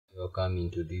come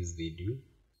into this video,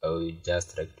 I would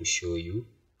just like to show you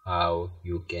how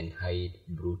you can hide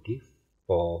Bluetooth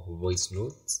for voice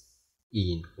notes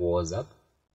in WhatsApp.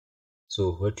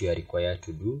 So what you are required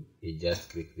to do is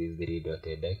just click this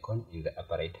three-dotted icon in the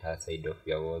upper right hand side of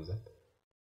your WhatsApp.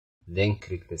 Then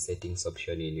click the settings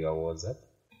option in your WhatsApp.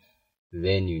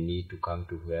 Then you need to come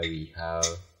to where we have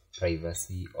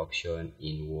privacy option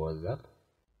in WhatsApp.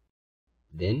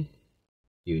 Then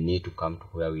you need to come to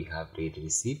where we have read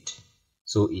receipt.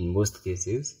 So in most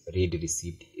cases, read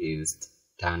receipt is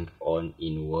turned on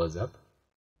in WhatsApp,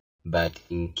 but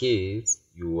in case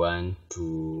you want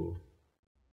to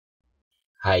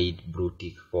hide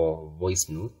Bluetooth for voice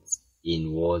notes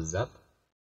in WhatsApp,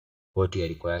 what you are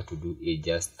required to do is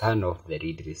just turn off the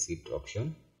read receipt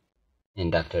option,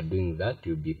 and after doing that,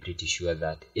 you'll be pretty sure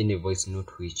that any voice note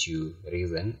which you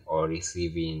listen or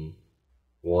receive in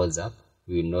WhatsApp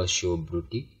will not show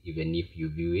Bluetooth even if you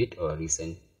view it or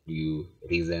listen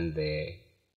the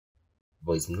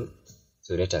voice note.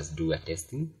 So let us do a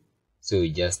testing. So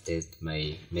we just test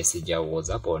my Messenger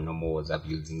WhatsApp or normal WhatsApp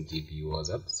using GB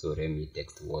WhatsApp. So let me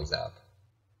text WhatsApp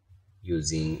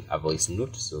using a voice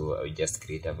note. So I will just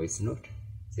create a voice note.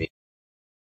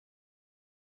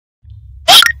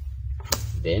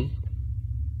 Then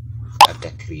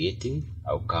after creating,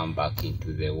 I'll come back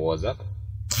into the WhatsApp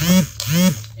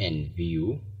and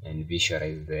view and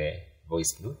visualize the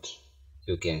voice note.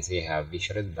 You can say I have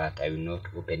visualized, but I will not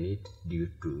open it due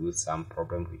to some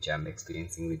problem which I'm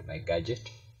experiencing with my gadget,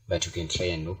 but you can try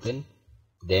and open.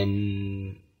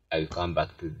 Then I will come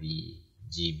back to the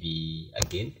GB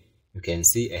again. You can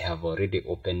see I have already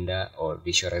opened or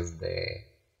visualized the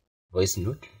voice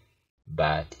note,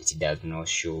 but it does not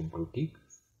show Bluetooth.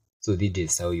 So this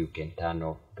is how you can turn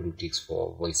off Bluetooth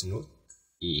for voice note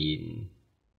in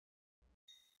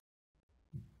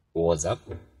WhatsApp.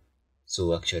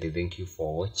 So actually, thank you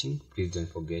for watching. Please don't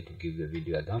forget to give the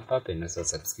video a thumbs up and also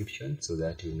subscription so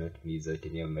that you will not miss out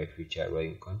any of my future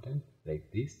learning content like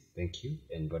this. Thank you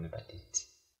and bon appetit.